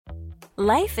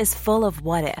Life is full of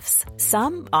what-ifs.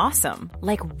 Some awesome,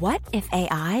 like what if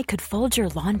AI could fold your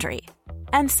laundry?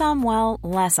 And some, well,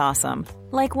 less awesome,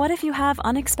 like what if you have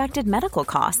unexpected medical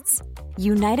costs?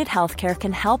 United Healthcare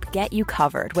can help get you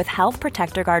covered with Health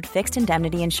Protector Guard fixed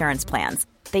indemnity insurance plans.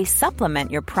 They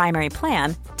supplement your primary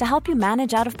plan to help you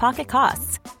manage out-of-pocket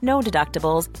costs. No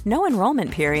deductibles, no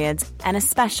enrollment periods, and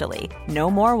especially no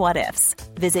more what-ifs.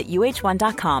 Visit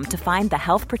uh1.com to find the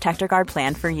Health Protector Guard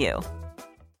plan for you.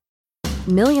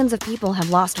 Millions of people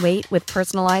have lost weight with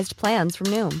personalized plans from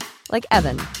Noom. Like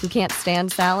Evan, who can't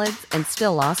stand salads and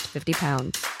still lost 50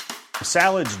 pounds.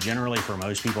 Salads generally for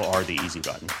most people are the easy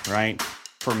button, right?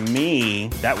 For me,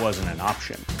 that wasn't an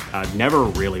option. I never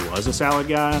really was a salad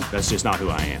guy. That's just not who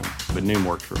I am. But Noom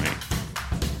worked for me.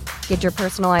 Get your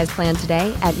personalized plan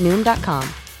today at Noom.com.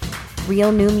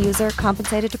 Real Noom user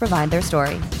compensated to provide their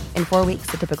story. In 4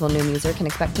 weeks, the typical Noom user can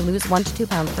expect to lose 1 to 2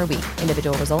 pounds per week.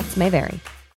 Individual results may vary.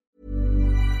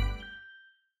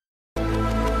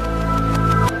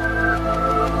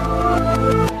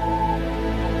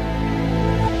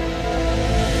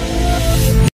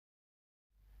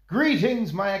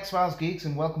 Greetings, my X-Files geeks,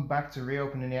 and welcome back to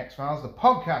Reopening the X-Files, the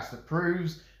podcast that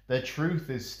proves the truth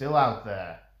is still out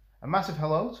there. A massive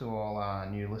hello to all our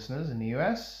new listeners in the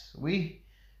US. We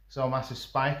saw a massive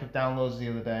spike of downloads the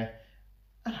other day,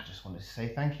 and I just wanted to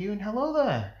say thank you and hello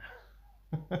there.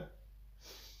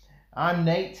 I'm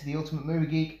Nate, the Ultimate Movie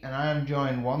Geek, and I am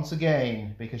joined once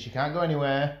again, because you can't go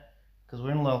anywhere, because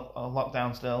we're in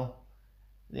lockdown still,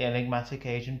 the enigmatic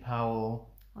Agent Powell.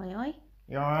 Oi, oi.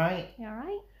 You alright? You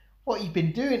alright? What you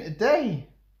been doing today?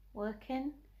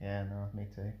 Working. Yeah, no, me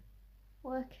too.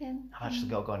 Working. I've actually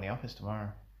got to go in the office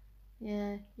tomorrow.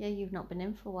 Yeah, you've not been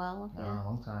in for a while, have you? No, a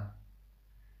long time.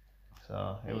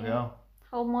 So, here we go.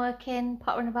 Home working,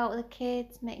 pottering about with the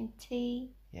kids, making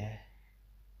tea. Yeah.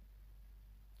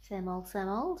 Same old.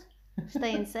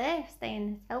 Staying safe,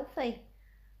 staying healthy.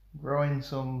 Growing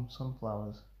some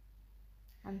sunflowers.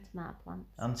 And tomato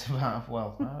plants. And tomato,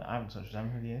 well, I haven't touched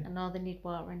them, have you? I know they need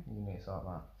watering. You need to sort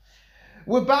that.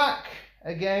 We're back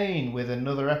again with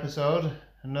another episode.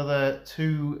 Another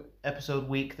 2-episode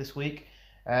week this week.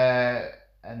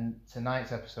 And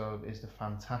tonight's episode is the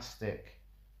fantastic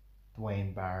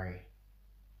Dwayne Barry.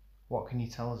 What can you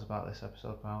tell us about this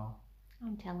episode, Powell?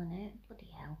 I'm telling it. Bloody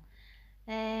hell.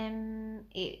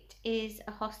 It is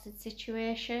a hostage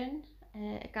situation.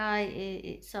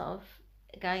 It's sort of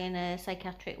a guy in a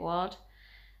psychiatric ward,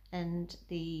 and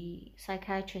the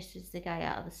psychiatrist is the guy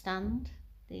out of the stand.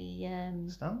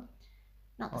 Stand?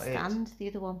 Not the stand, It. The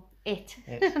other one. It.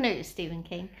 It. I knew it was Stephen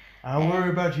King. I worry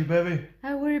about you, baby.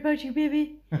 I worry about you,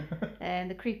 baby.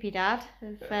 The creepy dad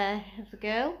of the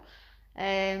girl.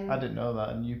 I didn't know that,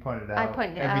 and you pointed it out. I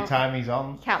pointed it every out. time he's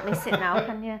on. You can't miss it now,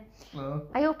 can you? No.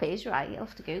 I hope it is right. You'll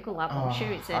have to Google that, but I'm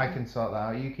sure it's in. I can sort that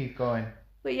out. You keep going.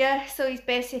 But yeah, so he's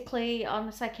basically on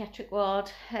a psychiatric ward.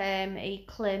 He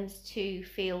claims to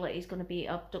feel that he's going to be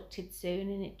abducted soon,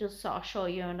 and it does sort of show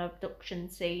you an abduction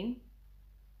scene.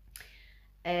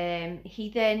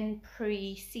 He then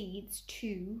proceeds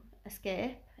to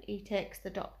escape. He takes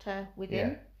the doctor with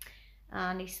him,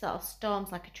 and he sort of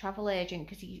storms like a travel agent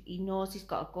because he knows he's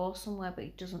got to go somewhere, but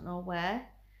he doesn't know where.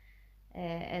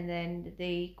 And then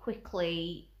they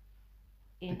quickly...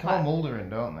 They call Mulder in,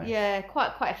 don't they? Yeah,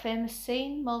 quite a famous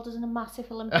scene. Mulder's in a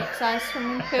massive Olympic-sized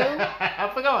swimming pool.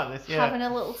 I forgot about this, yeah. Having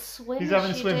a little swim. He's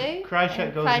having a swim.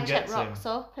 Krychek goes and gets him. Krychek rocks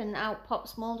up, and out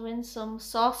pops Mulder in some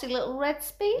saucy little red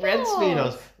Speedos. Red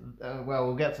Speedos. Well,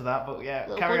 we'll get to that, but yeah,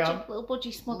 carry on. Little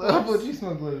budgie smugglers. Little budgie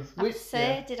smugglers. I have to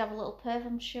say, did have a little perv,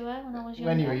 I'm sure, when I was younger.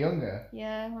 When you were younger?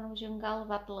 Yeah, when I was younger, I've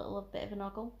had a bit of an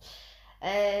ogle.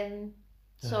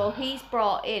 So he's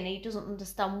brought in, he doesn't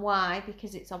understand why,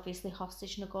 because it's obviously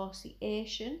hostage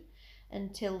negotiation,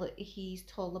 until he's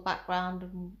told the background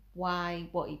and why,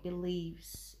 what he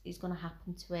believes is going to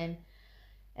happen to him.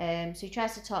 So he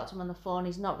tries to talk to him on the phone,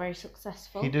 he's not very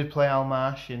successful. He did play Al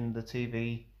Marsh in the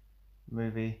TV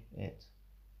movie It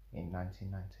in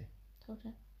 1990. Told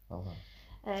you. Well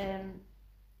done.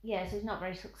 Yeah, so he's not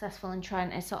very successful in trying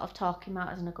to sort of talk him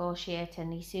out as a negotiator,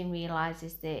 and he soon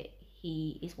realises that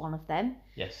he is one of them.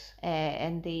 Yes.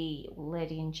 And the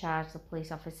lady in charge, the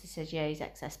police officer, says, yeah, he's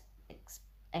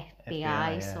ex-FBI,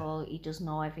 yeah. so he does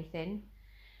know everything.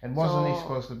 And wasn't he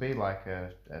supposed to be like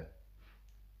a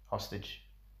hostage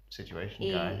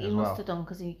situation guy He as must well? have done,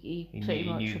 because he pretty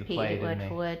much repeated it word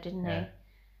for word, didn't he?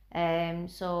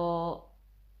 So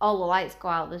all the lights go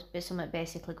out, something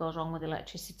basically goes wrong with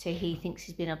electricity. He thinks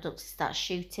he's been abducted, starts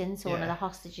shooting, so one of the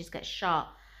hostages gets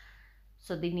shot.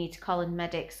 So they need to call in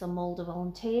medics. So Mulder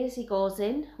volunteers. He goes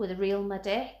in with a real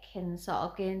medic and sort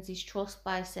of gains his trust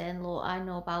by saying, look, I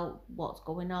know about what's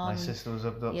going on. My sister was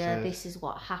abducted. Yeah, this is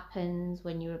what happens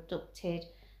when you're abducted.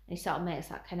 And he sort of makes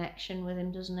that connection with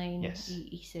him, doesn't he? And Yes.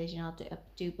 he says, I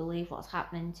do believe what's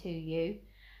happening to you.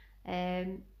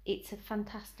 It's a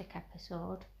fantastic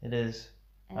episode. It is.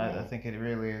 I think it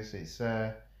really is. It's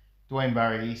Dwayne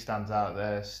Barry, he stands out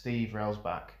there. Steve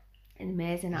Railsback. An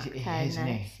amazing actor. He is, isn't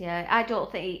he? Yeah, I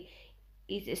don't think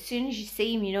he's as soon as you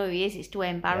see him, you know who he is. It's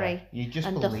Dwayne Barry. Yeah, you just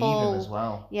and believe him as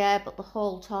well. Yeah, but the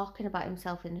whole talking about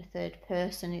himself in the third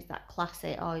person is that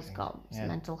classic. Oh, he's got some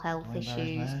mental health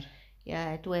issues.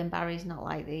 Yeah, Dwayne Barry's not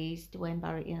like these. Dwayne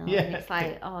Barry, you know, and it's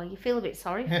like, oh, you feel a bit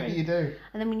sorry for him. You do.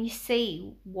 And then when you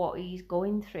see what he's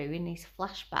going through in his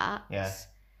flashbacks. Yeah.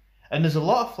 And there's a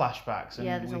lot of flashbacks. And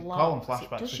there's we a lot. call them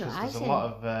flashbacks because there's a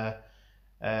lot of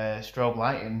strobe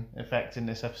lighting effect in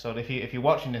this episode. If you're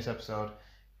watching this episode,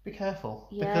 be careful.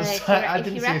 Yeah, because I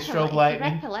didn't see a strobe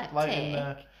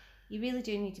lighting. You really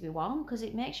do need to be warned because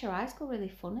it makes your eyes go really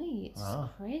funny. It's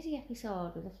a crazy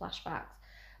episode with the flashbacks.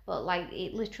 But like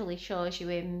it literally shows you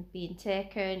him being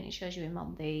taken. It shows you him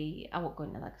on the. I won't go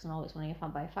into that because I know it's one of your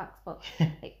fanboy facts. But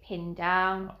like pinned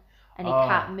down, and he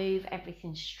can't move.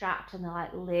 Everything's strapped, and they're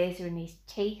like lasering his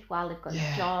teeth while they've got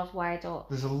his jaws wide up.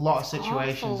 There's a lot of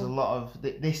situations. Awful. A lot of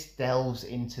this delves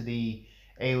into the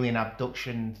alien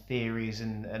abduction theories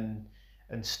and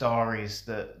stories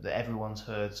that everyone's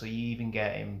heard. So you even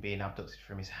get him being abducted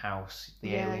from his house.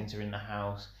 The aliens are in the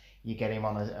house. You get him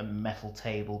on a metal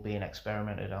table being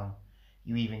experimented on.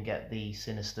 You even get the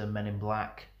sinister Men in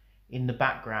Black in the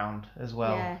background as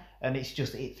well. Yeah. And it's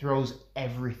just, it throws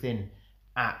everything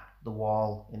at the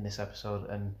wall in this episode.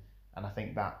 And I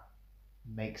think that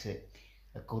makes it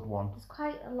a good one. There's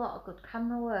quite a lot of good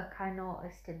camera work I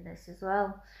noticed in this as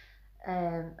well.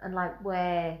 And like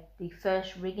where they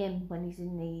first ring him when he's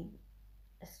in the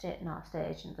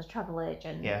the travel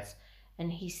agent. Yes.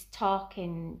 And he's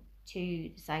talking to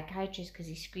the psychiatrist because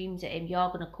he screams at him, you're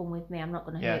going to come with me, I'm not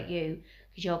going to hurt you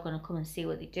because you're going to come and see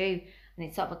what they do. And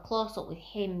it's sort of a close-up with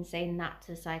him saying that to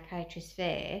the psychiatrist's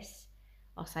face,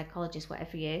 or psychologist,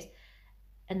 whatever he is,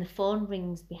 and the phone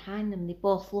rings behind them. They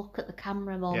both look at the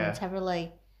camera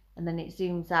momentarily, and then it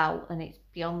zooms out and it's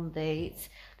beyond there's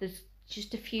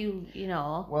just a few, you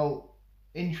know. Well,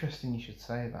 interesting you should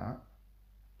say that,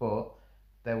 but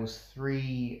there was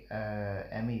 3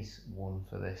 Emmys won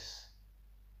for this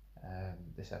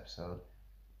episode.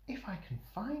 If I can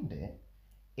find it,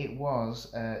 it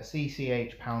was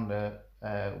CCH Pounder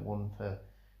won for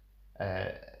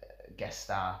guest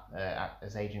star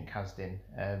as Agent Kasdan.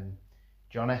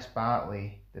 John S.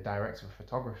 Bartley, the director of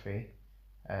photography,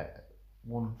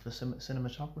 won for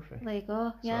cinematography. There you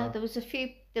go. Yeah, so, there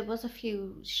was a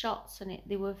few shots and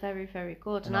they were very, very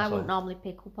good. And I wouldn't normally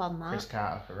pick up on that. Chris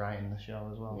Carter for writing the show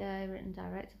as well. Yeah, written and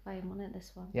directed by him, wasn't it,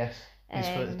 this one? Yes, his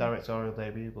first directorial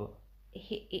debut, but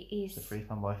it is the free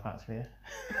fanboy facts for you.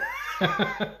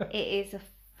 It is a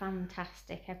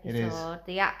fantastic episode.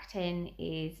 The acting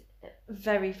is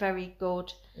very, very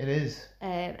good. It is.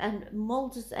 And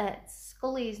Mulder's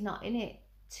Scully is not in it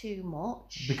too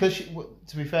much because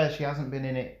to be fair, she hasn't been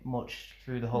in it much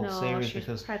through the whole series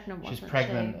because she's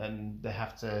pregnant and they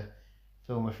have to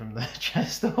film her from the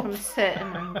chest up from a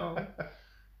certain angle.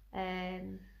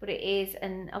 But it is,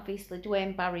 and obviously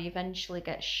Dwayne Barry eventually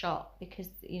gets shot because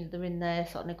they're in there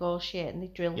sort of negotiating. They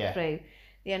drill through.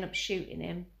 They end up shooting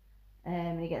him,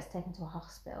 and he gets taken to a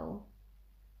hospital.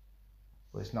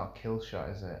 Well, it's not a kill shot,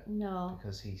 is it? No,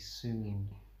 because he soon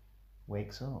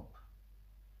wakes up.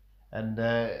 And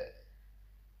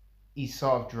he's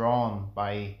sort of drawn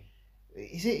by,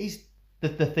 is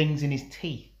the things in his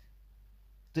teeth?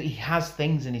 He has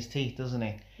things in his teeth, doesn't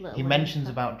he? He mentions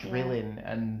about drilling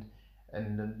and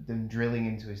them drilling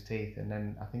into his teeth, and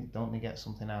then I think don't they get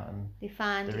something out and they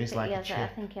find there is like a chip. I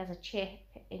think he has a chip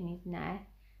in his neck,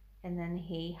 and then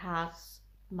he has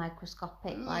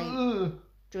microscopic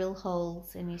drill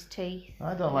holes in his teeth.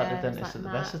 I don't like the dentist at the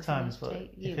best of times, but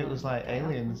if it was like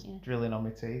aliens drilling on my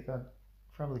teeth, I'd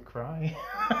probably cry.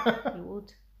 You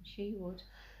would. She would.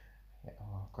 Yeah,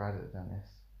 oh, I've cried at the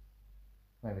dentist.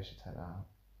 Maybe I should take that out.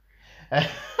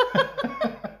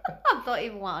 I don't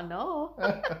even want to know.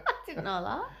 I didn't know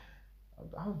that.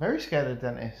 I was very scared of the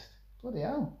dentist. Bloody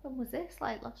hell. When was this?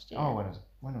 Like last year? Oh,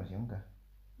 when I was younger.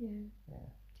 Yeah.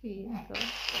 2 years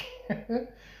ago.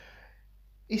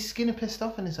 Is Skinner pissed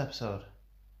off in this episode?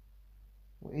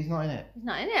 He's not in it. He's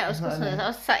not in it. I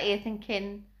was sat here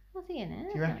thinking, was he in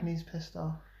it? Do you reckon he's pissed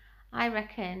off? I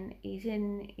reckon he's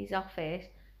in his office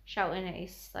shouting at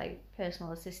his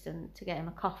personal assistant to get him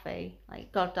a coffee.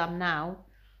 Like, goddamn now.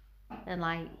 and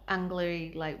like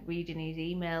angrily like reading his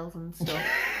emails and stuff,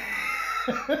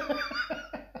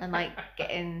 and like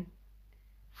getting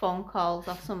phone calls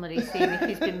off somebody seeing if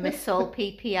he's been missold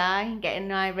PPI and getting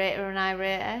irater and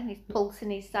irater, and he's pulsing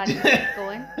his side and keeps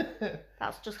going.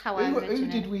 That's just how I imagine Who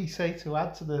it. did we say to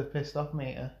add to the pissed off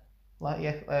meter?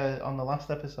 On the last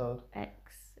episode.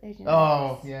 Agent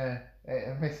Oh X. yeah,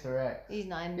 Mr. X. He's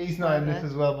not in this. He's not in this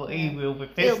as well, but he Yeah. will be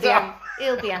pissed off.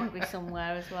 He'll be angry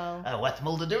somewhere as well. What's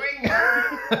Mulder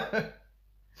doing?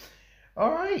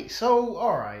 All right.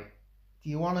 Do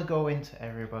you want to go into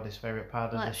everybody's favourite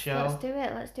part of the show? Let's do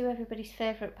it. Let's do everybody's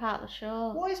favourite part of the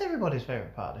show. What is everybody's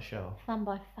favourite part of the show?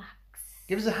 Fanboy facts.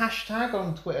 Give us a hashtag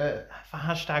on Twitter,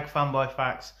 hashtag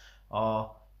fanboyfacts,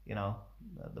 or,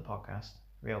 the podcast,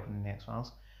 Reopening the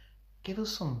X-Files. Give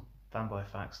us some fanboy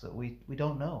facts that we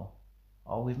don't know,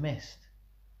 or we've missed.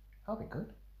 That'll be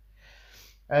good.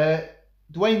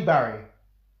 Dwayne Barry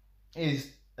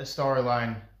is a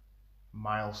storyline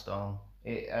milestone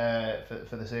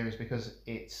for the series because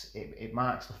it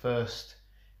marks the first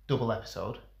double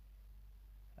episode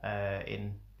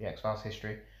in the X-Files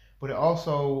history, but it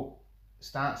also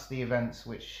starts the events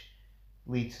which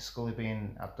lead to Scully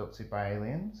being abducted by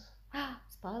aliens.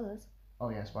 Spoilers. Oh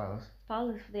yeah, spoilers.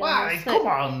 Spoilers for the Come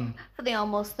on! For the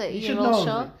almost You should 30-year-old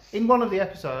know. show. In one of the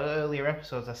earlier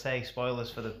episodes, I say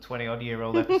spoilers for the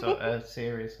 20-odd-year-old episode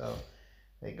series, so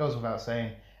it goes without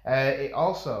saying. It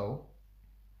also,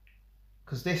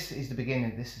 because this is the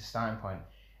beginning, this is the starting point,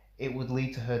 it would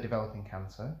lead to her developing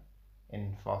cancer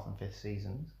in 4th and 5th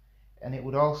seasons, and it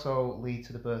would also lead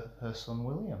to the birth of her son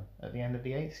William at the end of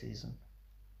the 8th season.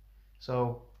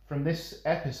 So, from this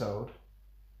episode,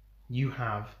 you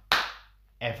have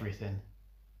everything.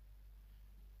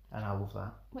 And I love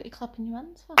that. What are you clapping your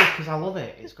hands for? Because I love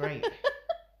it. It's great.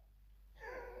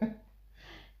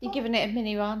 You're giving it a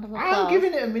mini round of applause. I'm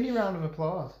giving it a mini round of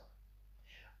applause.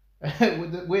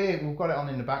 We've got it on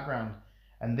in the background.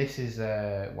 And this is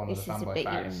one of the fanboy This is a bit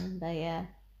facts. you remember, yeah.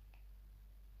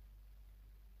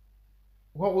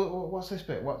 What's this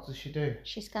bit? What does she do?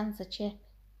 She scans the chip.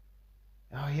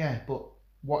 Oh yeah, but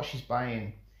what she's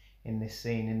buying in this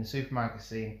scene, in the supermarket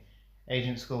scene,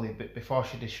 Agent Scully, before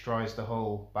she destroys the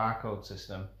whole barcode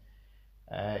system,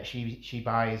 she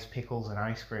buys pickles and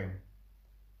ice cream.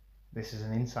 This is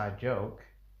an inside joke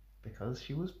because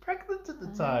she was pregnant at the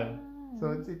time,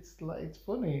 so it's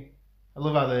funny. I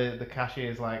love how the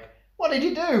cashier's like, "What did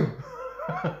you do?"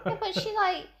 Yeah, but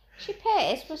she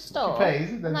pays for stuff. She pays,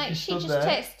 and then like she she stood just there.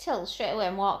 takes the till straight away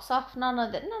and walks off. None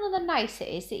of the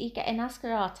niceties that you get in Asda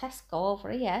or Tesco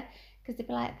over here, because they'd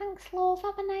be like, "Thanks, love,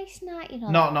 have a nice night,"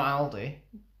 Not Aldi.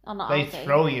 Or not They Aldi.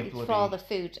 throw you They bloody- throw the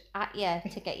food at you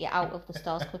to get you out of the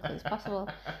store as quickly as possible.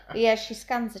 But yeah, she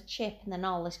scans a chip, and then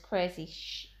all this crazy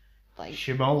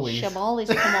Shimolis. shamolis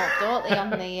come up, don't they? On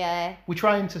the We're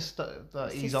trying to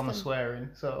that he's on the System. swearing,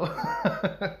 so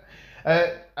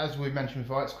as we mentioned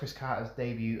before, it's Chris Carter's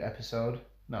debut directorial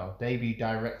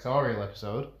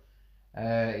episode.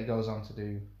 He goes on to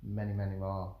do many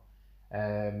more.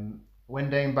 When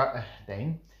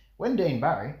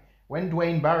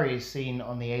Dwayne Barry is seen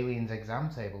on the aliens exam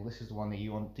table, this is the one that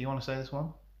you want. Do you want to say this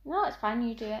one? No, it's fine.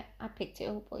 You do it. I picked it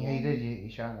up. But Yeah, you did. You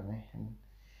shouted at me. And,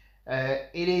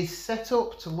 it is set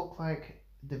up to look like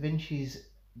Da Vinci's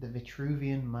The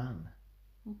Vitruvian Man,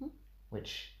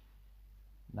 which,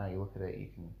 now you look at it, you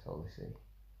can totally see.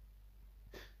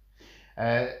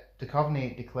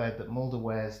 Duchovny declared that Mulder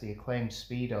wears the acclaimed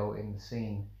Speedo in the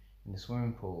scene in the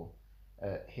swimming pool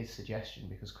at his suggestion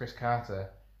because Chris Carter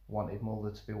wanted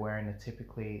Mulder to be wearing a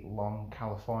typically long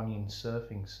Californian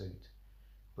surfing suit,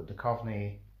 but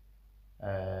Duchovny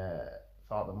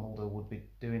thought that Mulder would be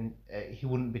he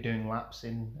wouldn't be doing laps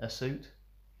in a suit.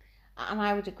 And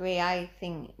I would agree. I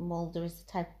think Mulder is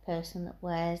the type of person that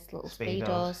wears little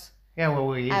speedos. Yeah,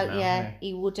 well, he is now, Yeah,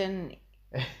 he wouldn't.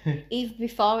 Even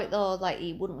before it though, like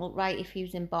he wouldn't look right if he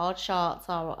was in board shorts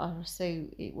or a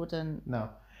suit. It wouldn't. No,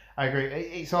 I agree.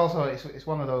 It's also it's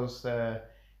one of those.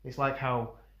 It's like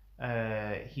how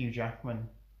Hugh Jackman,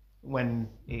 when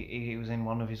he was in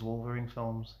one of his Wolverine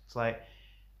films, it's like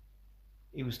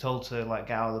he was told to like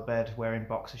get out of the bed wearing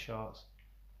boxer shorts,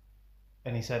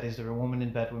 and he said, "Is there a woman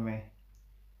in bed with me?"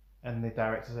 And the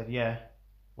director said, "Yeah."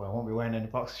 Well, I won't be wearing any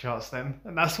boxer shorts then,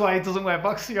 and that's why he doesn't wear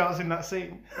boxer shorts in that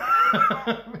scene.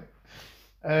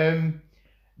 The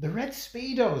red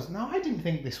Speedos. Now, I didn't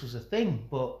think this was a thing,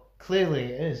 but clearly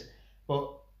it is.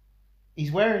 But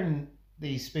he's wearing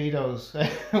these Speedos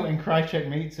when Krychek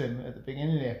meets him at the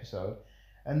beginning of the episode,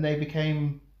 and they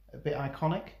became a bit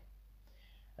iconic.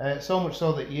 So much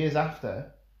so that years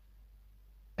after,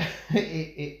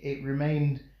 it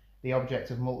remained the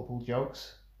object of multiple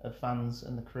jokes of fans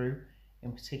and the crew,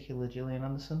 in particular Gillian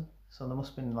Anderson. So there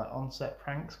must have been like on-set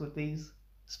pranks with these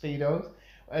Speedos.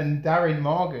 And Darren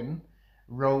Morgan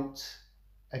wrote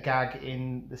a gag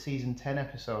in the season 10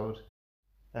 episode.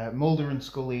 Mulder and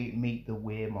Scully meet the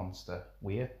Weir monster.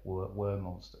 Weir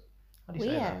monster. How do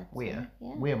you say that? Weir.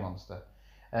 Yeah. Weir monster.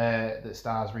 That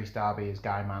stars Rhys Darby as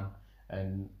Guy Man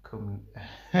and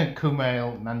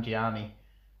Kumail Nanjiani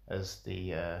as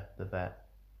the vet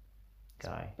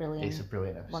guy. Brilliant. It's a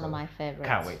brilliant episode. One of my favourites.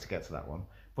 Can't wait to get to that one.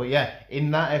 But yeah,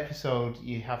 in that episode,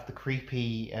 you have the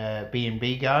creepy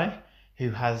B&B guy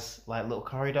who has like little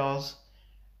corridors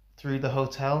through the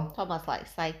hotel. It's almost like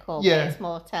Psycho, Yeah. Bates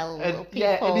Motel, little people.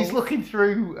 Yeah, and he's looking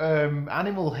through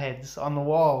animal heads on the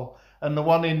wall, and the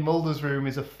one in Mulder's room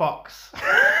is a fox.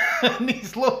 And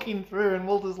he's looking through, and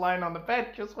Mulder's lying on the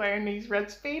bed just wearing these red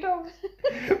Speedos.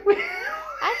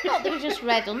 I thought they were just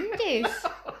red undies.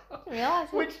 I didn't realise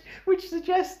it. Which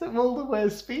suggests that Mulder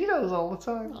wears Speedos all the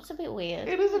time. That's a bit weird.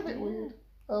 It is a bit weird.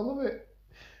 I love it.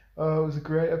 Oh, it was a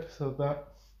great episode, that.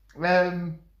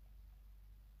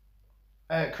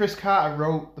 Chris Carter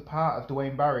wrote the part of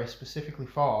Dwayne Barry specifically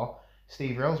for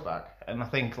Steve Railsback. And I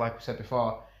think, like we said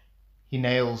before, he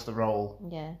nails the role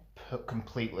Yeah.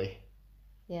 completely.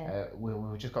 Yeah. We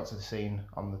just got to the scene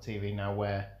on the TV now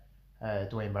where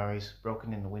Dwayne Barry's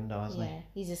broken in the window, hasn't Yeah,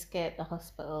 he's escaped the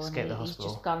hospital. Escaped the He's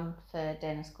hospital. just gone for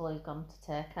Dana Scully. He's gone to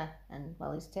take her, and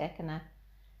well, he's taken her.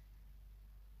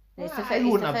 he? It's the He it's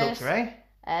wouldn't the have first- Dr.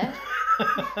 A.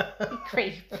 You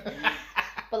creep.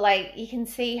 But like, you can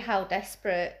see how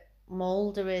desperate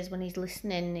Mulder is when he's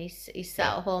listening. He's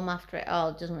sat at home after it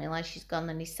all, doesn't realise she's gone,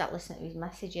 and he's sat listening to his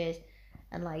messages,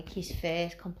 and like his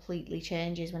face completely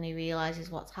changes when he realises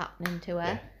what's happening to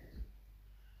her.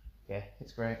 Yeah,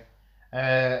 it's great.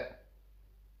 At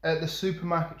the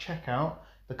supermarket checkout,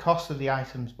 the cost of the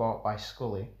items bought by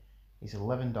Scully is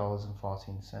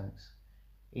 $11.14.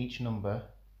 Each number,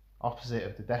 opposite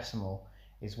of the decimal,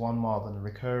 is one more than the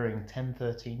recurring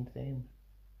 1013 theme.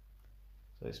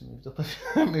 So it's moved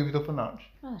up a notch.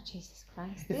 Oh, Jesus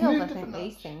Christ. It's They moved up a overthink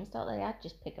these notch. things, don't they? I'd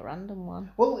just pick a random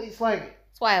one. Well, it's like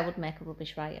That's why I would make a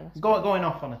rubbish writer. I suppose. going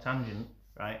off on a tangent,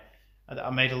 right? I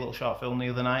made a little short film the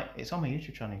other night. It's on my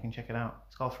YouTube channel. You can check it out.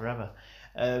 It's called Forever.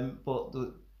 But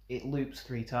it loops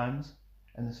 3 times,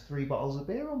 and there's 3 bottles of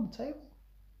beer on the table.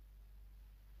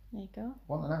 There you go.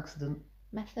 Wasn't an accident,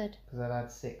 Method. because I'd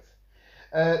had 6.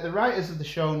 The writers of the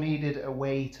show needed a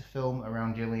way to film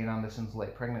around Gillian Anderson's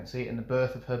late pregnancy and the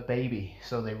birth of her baby,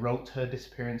 so they wrote her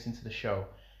disappearance into the show.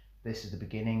 This is the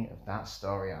beginning of that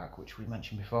story arc, which we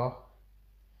mentioned before.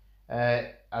 As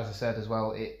I said as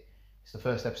well, it's the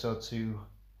first episode to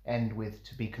end with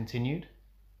 "to be continued."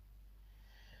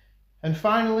 And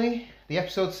finally, the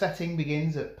episode setting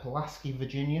begins at Pulaski,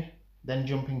 Virginia. Then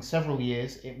jumping several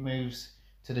years, it moves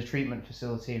to the treatment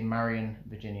facility in Marion,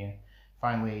 Virginia.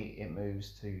 Finally, it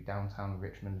moves to downtown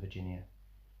Richmond, Virginia.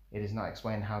 It is not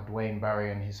explained how Dwayne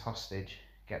Barry and his hostage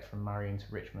get from Marion to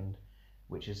Richmond,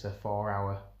 which is a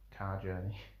 4-hour car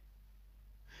journey.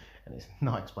 And it's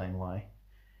not explained why.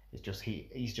 It's just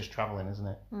he's just travelling, isn't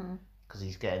it? Because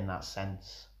he's getting that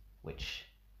sense, which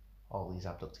all these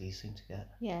abductees seem to get.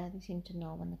 Yeah, they seem to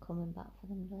know when they're coming back for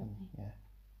them, don't they? Yeah.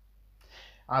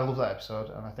 I love that episode,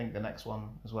 and I think the next one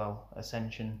as well,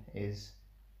 Ascension, is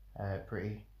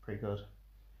pretty good.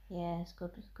 Yeah, it's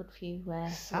good. It's a good few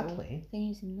Sadly,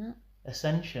 things in that.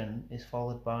 Ascension is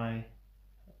followed by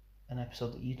an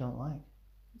episode that you don't like,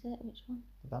 Is it? Which one?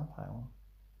 the vampire one.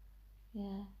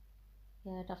 Yeah.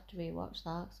 Yeah, I'd have to rewatch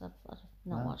that because I've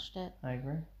not No. watched it. I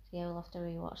agree. So yeah, we'll have to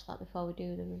rewatch that before we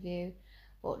do the review.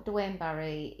 But Dwayne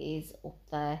Barry is up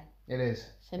there It is.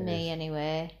 for It me is.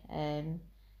 anyway.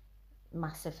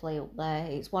 Massively up there.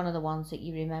 It's one of the ones that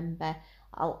you remember.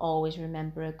 I'll always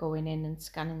remember her going in and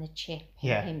scanning the chip. And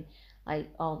Yeah. him, like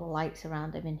all the lights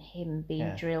around him and him being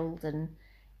Yeah. drilled and.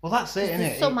 Well, that's it, isn't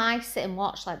There's it? some I sit and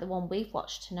watch, like the one we've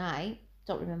watched tonight.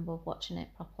 Don't remember watching it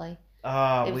properly. It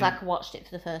was we, like I watched it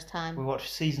for the first time. we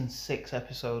watched season 6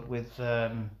 episode with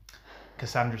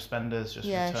Cassandra Spender's just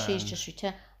Yeah, returned. she's just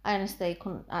returned. I honestly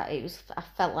couldn't. I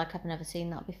felt like I've never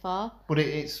seen that before. But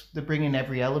they're bringing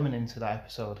every element into that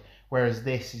episode, whereas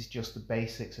this is just the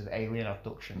basics of alien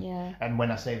abduction. Yeah, And when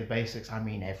I say the basics, I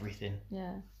mean everything.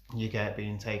 yeah, You get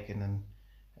being taken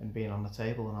and being on the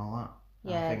table and all that.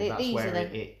 And Yeah, I think that's these where are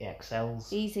it excels.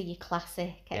 these are your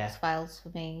classic Yeah. X-Files for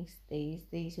me.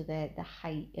 These are the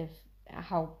height of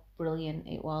how brilliant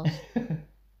it was.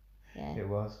 Yeah, It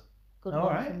was. good All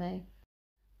one right. for me.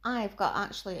 I've got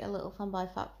actually a little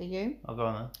fanboy fact for you. I'll go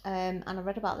on then. And I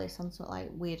read about this on something like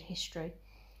Weird History.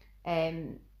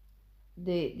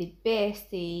 They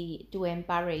based the Dwayne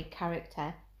Barry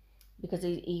character because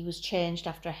he was changed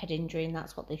after a head injury, and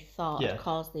that's what they thought Yeah.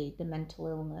 caused the mental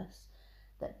illness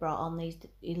that brought on these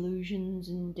illusions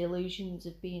and delusions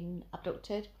of being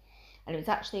abducted. And it was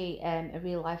actually a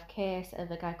real life case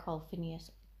of a guy called Phineas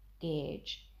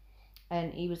Gage,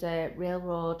 and he was a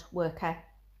railroad worker,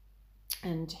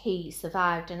 and he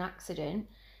survived an accident.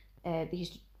 They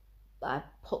used to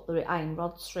put the iron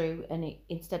rods through, and it,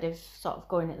 instead of sort of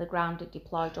going at the ground, it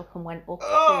deployed up and went up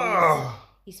through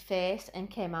his face and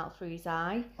came out through his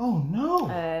eye. Oh no!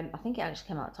 I think it actually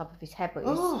came out the top of his head, but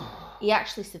he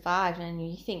actually survived. And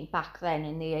you think back then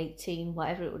in the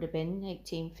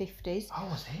 1850s. Oh,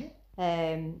 was it?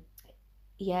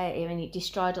 Yeah, I mean, it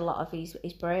destroyed a lot of his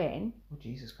brain. Oh,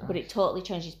 Jesus Christ! But it totally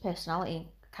changed his personality and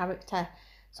character.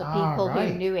 So people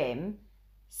who knew him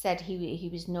said he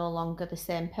was no longer the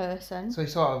same person. So he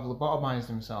sort of lobotomized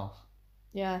himself.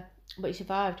 Yeah, but he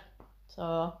survived.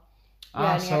 So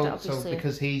yeah, and he had so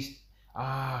because he's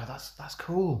that's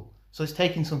cool. So he's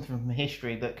taking something from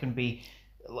history that can be,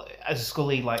 as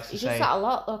Scully likes to say. He does that a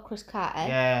lot though, Chris Carter.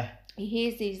 Yeah. He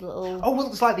hears these little. Oh well,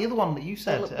 it's like the other one that you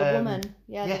said. The woman,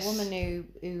 yes. the woman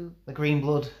who. The green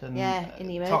blood and in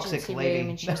the emergency lady.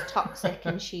 room, and she was toxic,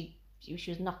 and she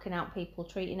was knocking out people,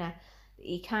 treating her.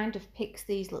 He kind of picks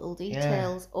these little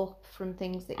details up from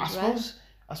things that he's read.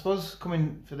 I suppose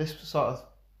coming for this sort of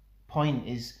point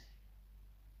is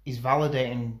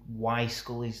validating why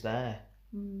Scully's there,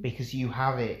 because you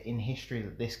have it in history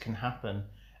that this can happen,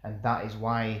 and that is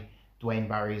why Dwayne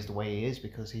Barry is the way he is,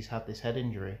 because he's had this head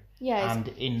injury. Yeah, and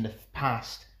in the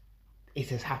past, it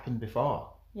has happened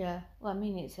before. Yeah, well, I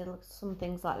mean, it's some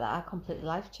things like that are completely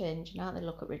life-changing, aren't they?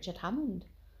 Look at Richard Hammond.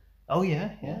 Oh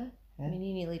yeah. I mean,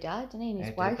 he nearly died, didn't he? And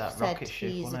his wife said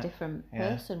he's a different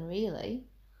person, really.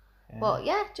 Yeah. But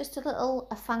yeah, just a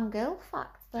fangirl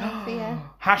fact there for you.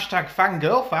 Hashtag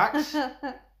fangirl facts. I'd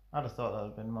have thought that would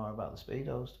have been more about the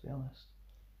Speedos, to be honest.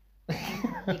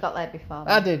 You got there before.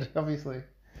 I did, obviously.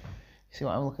 See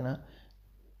what I'm looking at?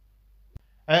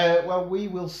 Well, we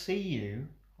will see you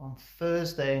on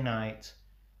Thursday night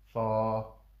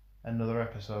for another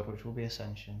episode, which will be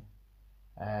Ascension.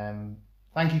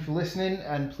 Thank you for listening,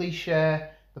 and please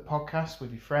share the podcast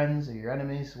with your friends or your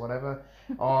enemies, whatever.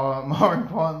 Or more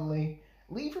importantly,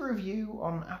 leave a review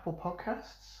on Apple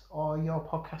Podcasts or your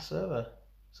podcast server.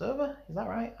 Server? Is that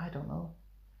right? I don't know.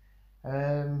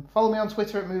 Follow me on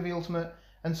Twitter at Movie Ultimate,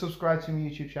 and subscribe to my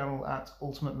YouTube channel at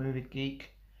Ultimate Movie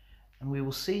Geek. And we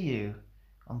will see you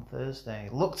on Thursday.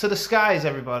 Look to the skies,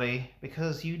 everybody,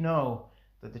 because you know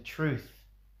that the truth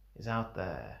is out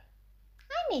there.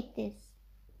 I made this.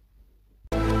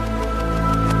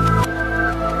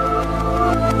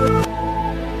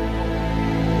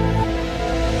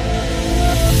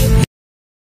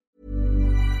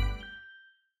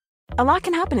 A lot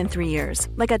can happen in 3 years,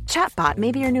 like a chatbot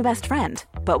may be your new best friend.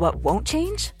 But what won't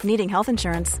change? Needing health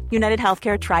insurance. United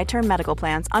Healthcare Tri-Term Medical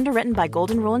Plans, underwritten by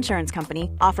Golden Rule Insurance Company,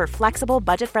 offer flexible,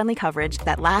 budget-friendly coverage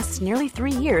that lasts nearly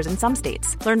 3 years in some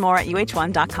states. Learn more at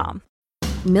uh1.com.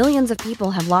 Millions of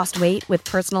people have lost weight with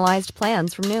personalized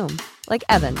plans from Noom. Like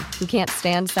Evan, who can't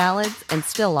stand salads and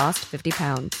still lost 50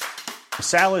 pounds.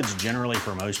 Salads generally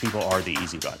for most people are the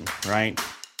easy button, right?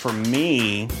 For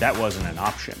me, that wasn't an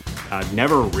option. I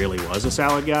never really was a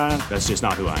salad guy. That's just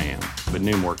not who I am. But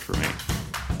Noom worked for me.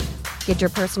 Get your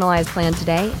personalized plan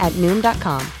today at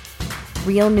Noom.com.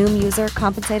 Real Noom user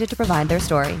compensated to provide their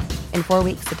story. In 4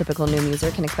 weeks, the typical Noom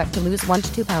user can expect to lose 1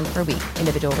 to 2 pounds per week.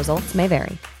 Individual results may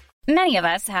vary. Many of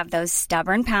us have those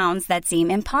stubborn pounds that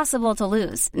seem impossible to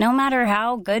lose, no matter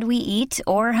how good we eat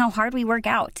or how hard we work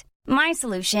out. My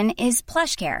solution is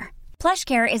PlushCare.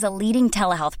 PlushCare is a leading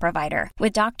telehealth provider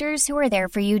with doctors who are there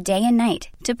for you day and night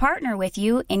to partner with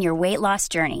you in your weight loss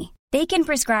journey. They can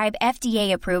prescribe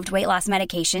FDA-approved weight loss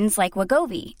medications like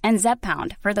Wegovy and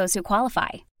Zepbound for those who qualify.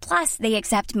 Plus, they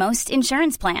accept most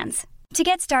insurance plans. To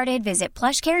get started, visit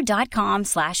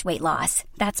plushcare.com/weightloss.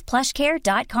 That's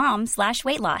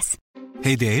plushcare.com/weightloss.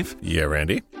 Hey, Dave. Yeah,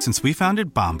 Randy. Since we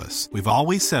founded Bombas, we've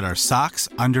always said our socks,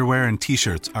 underwear, and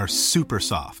T-shirts are super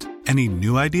soft. Any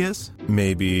new ideas?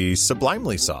 Maybe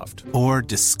sublimely soft. Or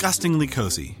disgustingly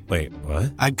cozy. Wait,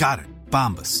 what? I got it.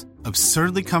 Bombas.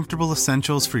 Absurdly comfortable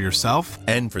essentials for yourself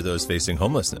and for those facing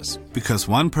homelessness. Because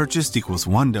one purchased equals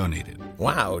one donated.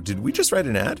 Wow, did we just write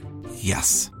an ad?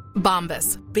 Yes.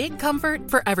 Bombas. Big comfort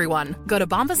for everyone. Go to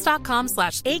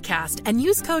bombas.com/ACAST and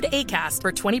use code ACAST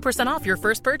for 20% off your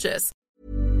first purchase.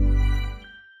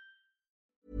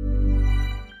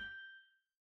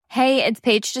 Hey, it's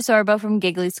Paige DeSorbo from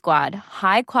Giggly Squad.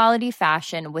 High quality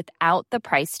fashion without the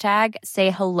price tag.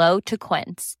 Say hello to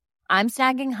Quince. I'm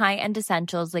snagging high-end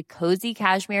essentials like cozy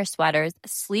cashmere sweaters,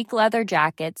 sleek leather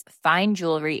jackets, fine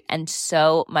jewelry, and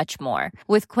so much more.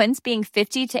 With Quince being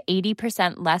 50 to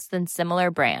 80% less than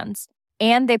similar brands.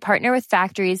 And they partner with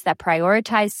factories that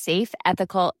prioritize safe,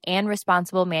 ethical, and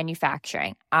responsible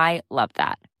manufacturing. I love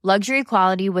that. Luxury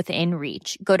quality within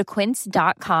reach. Go to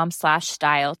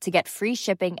quince.com/style to get free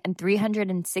shipping and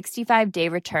 365-day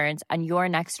returns on your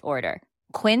next order.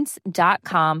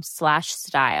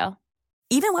 Quince.com/style.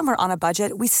 Even when we're on a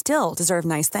budget, we still deserve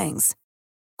nice things.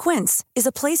 Quince is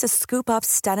a place to scoop up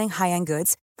stunning high-end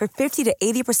goods for 50 to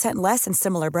 80% less than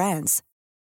similar brands.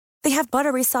 They have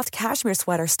buttery soft cashmere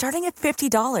sweaters starting at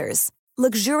 $50,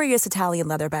 luxurious Italian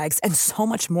leather bags, and so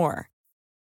much more.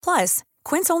 Plus,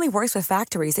 Quince only works with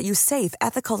factories that use safe,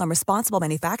 ethical, and responsible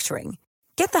manufacturing.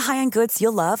 Get the high-end goods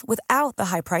you'll love without the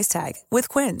high price tag with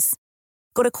Quince.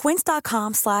 Go to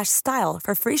quince.com/style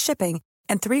for free shipping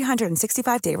and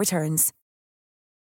 365-day returns.